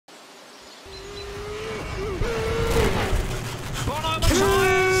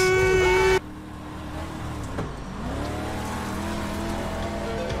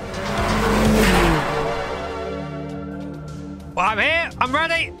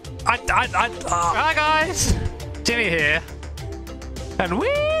ready? Hi guys, Jimmy here, and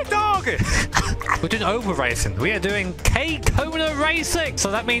we're dogging. We're doing oval racing. We are doing K-Kona racing, so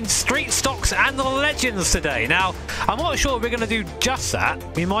that means street stocks and the legends today. Now, I'm not sure we're going to do just that.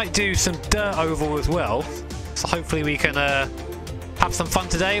 We might do some dirt oval as well, so hopefully we can have some fun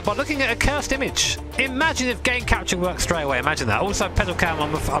today by looking at a cursed image. Imagine if game capture worked straight away. Imagine that. Also, pedal cam,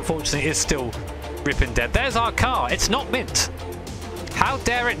 unfortunately, is still ripping dead. There's our car. It's not mint. How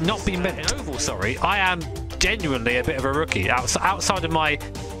dare it not be mint? Oval, sorry. I am genuinely a bit of a rookie. Outside of my...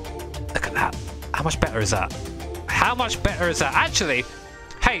 Look at that. How much better is that? How much better is that? Actually,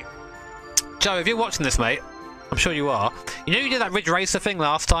 hey, Joe, if you're watching this, mate, I'm sure you are. You know you did that Ridge Racer thing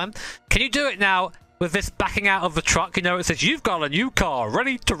last time? Can you do it now with this backing out of the truck? You know, it says, you've got a new car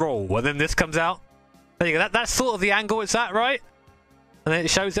ready to roll. And then this comes out. There you go. That's sort of the angle it's at, right? And then it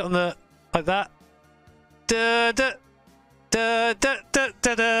shows it on the... like that. Da, da, da, da, da,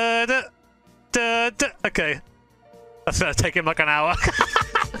 da, da, da, da, da. Okay. That's going to take him like an hour.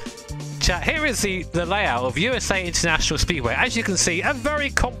 Chat, here is the layout of USA International Speedway. As you can see, a very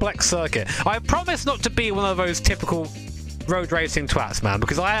complex circuit. I promise not to be one of those typical road racing twats, man,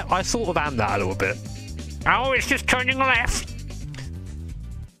 because I sort of am that a little bit. Oh, it's just turning left.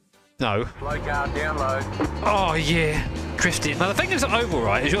 No. Slow car, down low. Oh, yeah. Drifting. Now, the thing is at oval,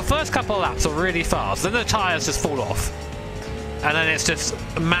 right, is your first couple of laps are really fast, then the tyres just fall off. And then it's just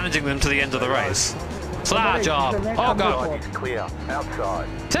managing them to the end of the race. So that job. Oh, God. It's clear. Outside.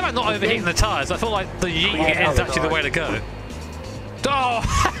 It's about not overheating the tyres. I feel like the yeet is actually the way to go. Oh,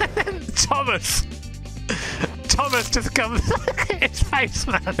 Thomas. Thomas just comes. Look at his face,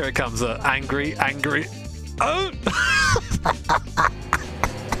 man. Here it comes. Angry. Oh.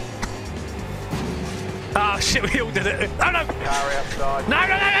 Oh, shit. We all did it. Oh, no. Car outside.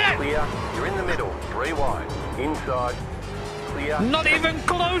 No. Clear. You're in the middle. 3 wide. Inside. Clear. Not even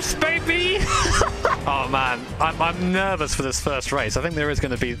close, baby. Oh, man. I'm nervous for this first race. I think there is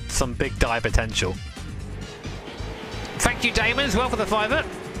going to be some big die potential. Thank you, Damon, as well for the 5-er.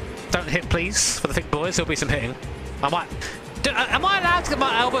 Don't hit, please, for the thick boys. There'll be some hitting. Am I allowed to get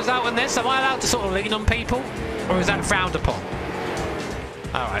my elbows out in this? Am I allowed to sort of lean on people? Or is that frowned upon?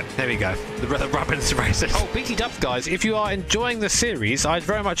 Alright, there we go. The Robbins races. Oh, BT Dubs, guys, if you are enjoying the series, I'd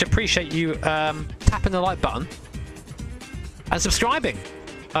very much appreciate you tapping the like button and subscribing.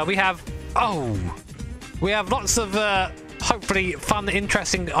 We have lots of hopefully fun,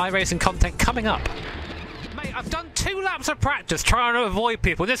 interesting iRacing content coming up. Mate, I've done 2 laps of practice trying to avoid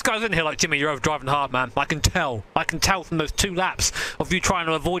people. This guy's in here like, Jimmy, you're overdriving hard, man. I can tell. I can tell from those 2 laps of you trying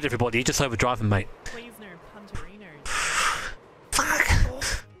to avoid everybody. You're just overdriving, mate. Fuck.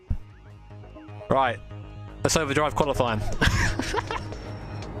 Right. Let's overdrive qualifying.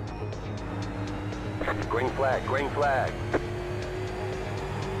 Green flag. Green flag.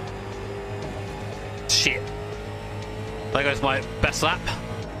 Shit. There goes my best lap.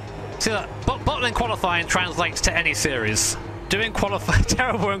 See that? Bottling qualifying translates to any series. Doing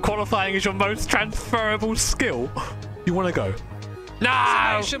terrible in qualifying is your most transferable skill. You want to go? No!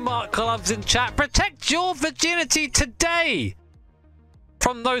 Exclamation mark gloves in chat. Protect your virginity today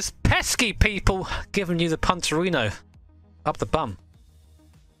from those pesky people giving you the punterino up the bum.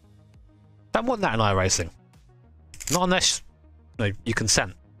 Don't want that in iRacing. Not unless you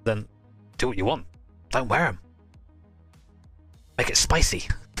consent. Then do what you want. Don't wear them. Make it spicy.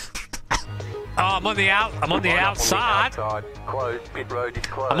 Oh, I'm on the outside. Closed. Pit road is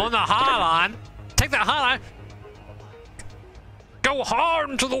closed. I'm on the high line. Take that high line. Go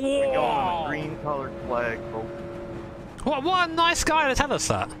hard into the wall. Green colored flag, folks. What a nice guy to tell us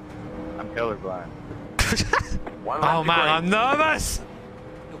that. I'm colorblind. Oh man, I'm nervous.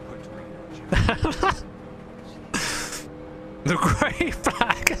 The grey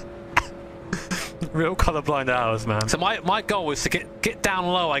flag. Real colourblind hours, man. So my goal is to get down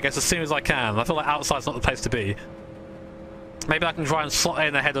low, I guess, as soon as I can. I feel like outside's not the place to be. Maybe I can try and slot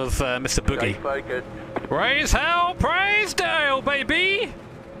in ahead of Mr. Boogie. Raise hell, praise Dale, baby!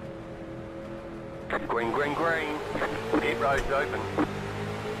 Green. Pit road's open.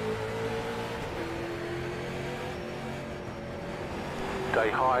 Stay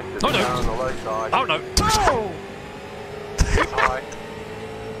high. Oh no! On the low side. Oh no! Oh! Keep high.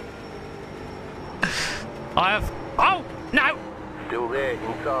 I have... Oh! No! Still there,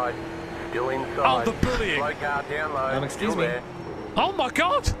 inside. Still inside. Oh, the bullying! Slow car down low. Excuse me. There. Oh my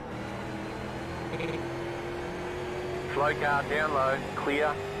god! Slow car down low.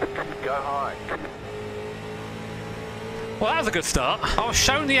 Clear. Go high. Well, that was a good start. I was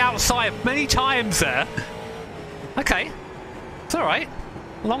shown the outside many times there. Okay. It's alright.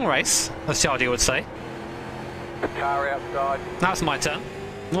 Long race, as Charlie would say. Car outside. That's my turn.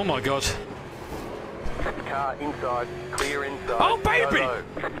 Oh my god. Car inside. Clear inside. Oh baby! Go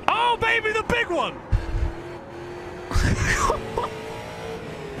low. Oh baby, the big one!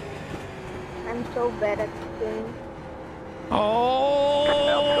 I'm so bad at this game. Oh,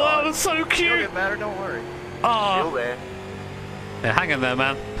 that was so You'll cute! get better, don't worry. Still Oh, there. yeah, hang in there,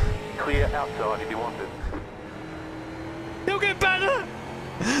 man. Clear outside if you want it. You'll get better!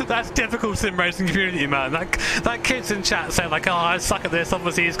 That's typical sim racing community, man. That kid's in chat saying like, oh, I suck at this.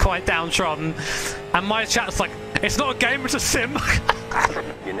 Obviously, he's quite downtrodden. And my chat's like, it's not a game, it's a sim.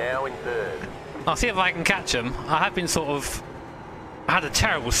 You're now in third. I'll see if I can catch him. I have been sort of... I had a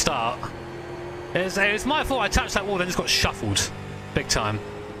terrible start. It was my fault I touched that wall, then just got shuffled. Big time.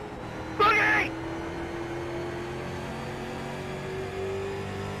 Boogie!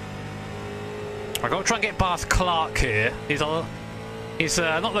 I got to try and get past Clark here. He's not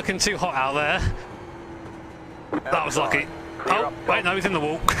looking too hot out there. That was lucky. Oh, wait, no, he's in the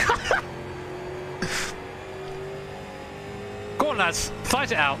wall. Go on, lads.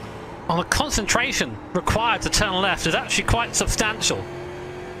 Fight it out. Oh, the concentration required to turn left is actually quite substantial.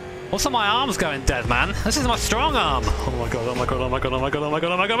 Also, my arm's going dead, man. This is my strong arm. Oh my god, oh my god, oh my god, oh my god, oh my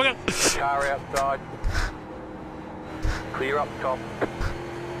god, oh my god, oh my god. Car outside. Clear up top.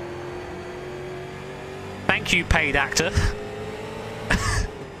 Thank you, paid actor.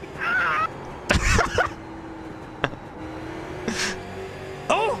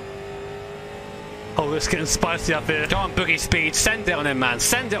 Oh! Oh, it's getting spicy up here. Go on, Boogie Speed. Send it on him, man.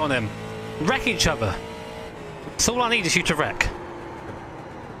 Send it on him. Wreck each other. That's all I need is you to wreck.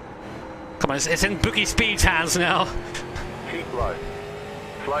 Come on, it's in Boogie Speed's hands now. Keep low.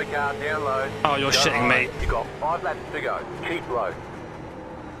 Slow car down low. Oh, you're Go shitting high. me. You got 5 laps to go. Keep low.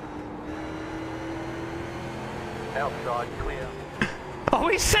 Outside clear. Oh,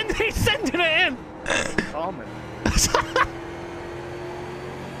 he's sending it in. Almond.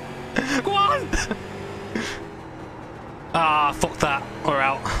 Go on! Ah, fuck that. We're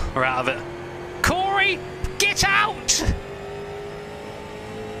out. We're out of it. Corey, get out!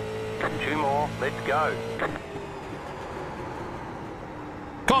 2 more. Let's go.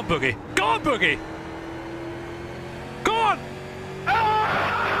 Go on, Boogie. Go on, Boogie. Go on!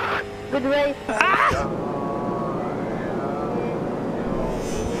 Good race. Ah!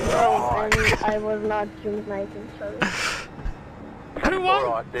 I was not June sniping, sorry. Who won?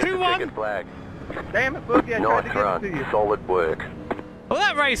 Alright, there's Who the won? checkered flag. Damn it, Boogie, I tried to Nice get run. it to you. Solid work. Well,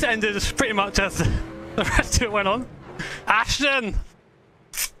 that race ended pretty much as the rest of it went on. Ashton!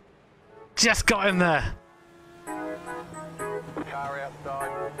 Just got in there. Car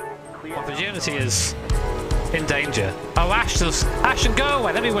outside. Clear. Opportunity is in danger. Oh, Ashton, go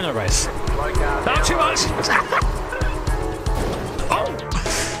away. Let me win a race. Slow car Not down too low. much. Oh!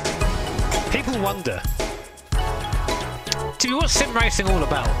 People wonder, what's sim racing all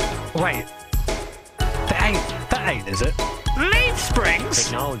about? Wait, that ain't, is it? Leaf springs?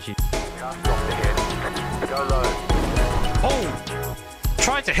 Technology. Car stopped ahead. Go low. Oh,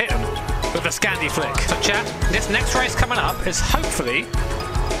 tried to him with a Scandi flick. So chat, this next race coming up is hopefully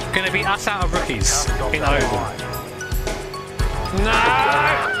going to be us out of rookies in Oval. No!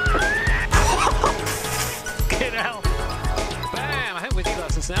 Get out! Bam! I hope we do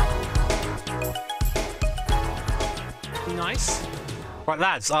license now. Nice. Right,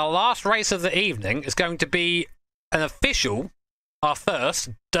 lads, our last race of the evening is going to be an official, our first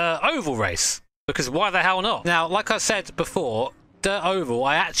Dirt Oval race. Because why the hell not? Now, like I said before, Dirt Oval,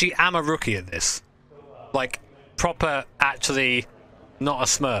 I actually am a rookie at this. Like, proper, actually, not a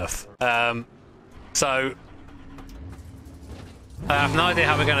smurf. So, I have no idea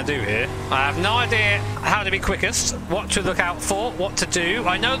how we're going to do here. I have no idea how to be quickest, what to look out for, what to do.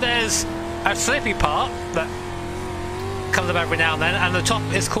 I know there's a slippy part that comes up every now and then, and the top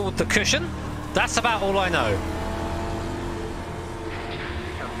is called the cushion. That's about all I know.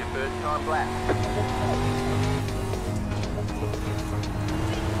 Comes your first time black.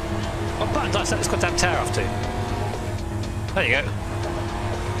 What button did I set this goddamn tear off to? There you go.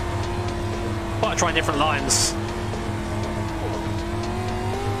 Might try different lines.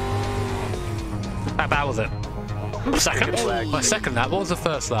 How bad was it? Second? My second lap. What was the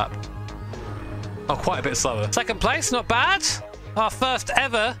first lap? Oh, quite a bit slower. Second place, not bad. Our first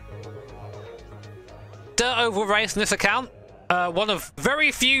ever Dirt Oval race in this account. One of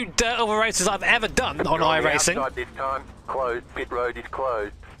very few Dirt Oval races I've ever done on iRacing. Outside this time. Closed. Pit road is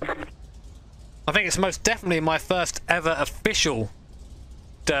closed. I think it's most definitely my first ever official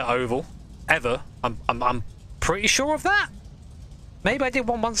Dirt Oval. Ever. I'm pretty sure of that. Maybe I did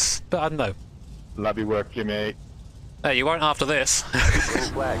one once, but I don't know. Love your work, Jimmy. Hey, you won't after this. Green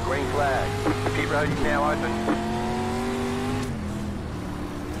flag. Green flag. Pit road is now open.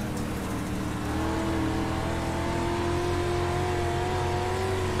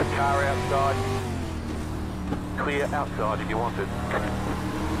 Car outside. Clear outside if you want it.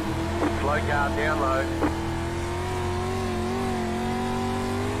 Slow car down low.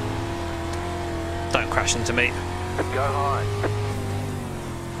 Don't crash into me. Go high.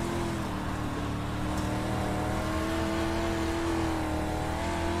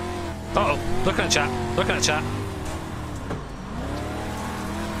 Uh oh, looking at chat. Looking at chat.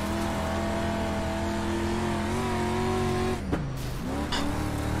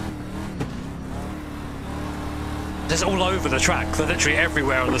 Just all over the track. They're literally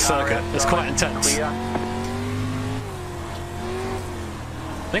everywhere on the circuit. It's quite intense. Clear. I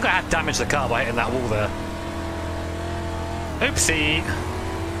think I had damaged the car by hitting that wall there. Oopsie.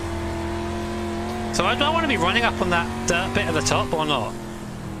 So do I want to be running up on that dirt bit at the top or not?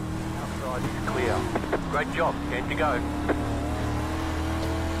 Outside is clear. Great job. Time to go.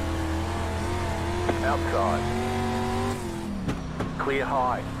 Outside. Clear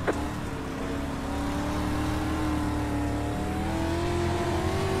high.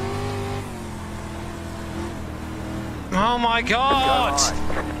 Oh my god! Go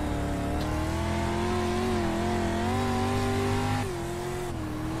high.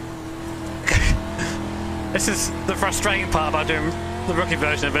 This is the frustrating part about doing the rookie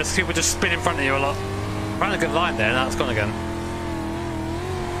version of this. People just spin in front of you a lot. Ran a good line there, now it's gone again.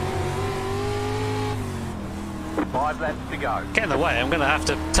 5 laps to go. Get in the way, I'm going to have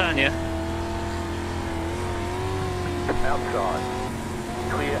to turn you. Outside.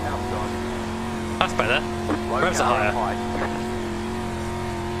 Clear outside. That's better. Low Revs are car higher. height.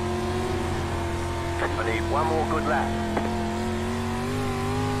 I need one more good lap.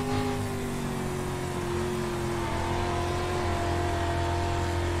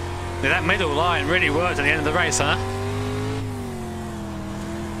 Yeah, that middle line really worked at the end of the race, huh?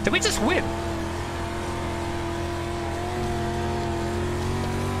 Did we just win?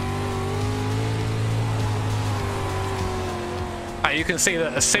 Right, you can see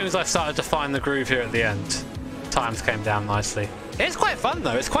that as soon as I started to find the groove here at the end, times came down nicely. It's quite fun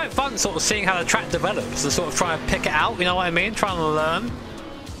though, it's quite fun sort of seeing how the track develops and sort of trying to pick it out, you know what I mean? Trying to learn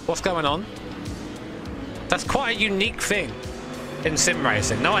what's going on. That's quite a unique thing in sim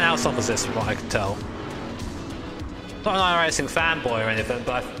racing. No one else offers this from what I can tell. Not an iRacing fanboy or anything,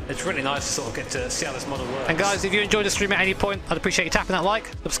 but it's really nice to sort of get to see how this model works. And guys, if you enjoyed the stream at any point, I'd appreciate you tapping that like,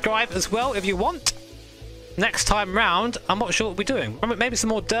 subscribe as well if you want. Next time round, I'm not sure what we're doing. Maybe some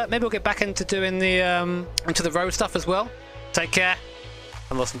more dirt. Maybe we'll get back into doing the into the road stuff as well. Take care.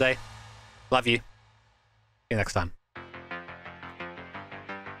 Have an awesome day. Love you. See you next time.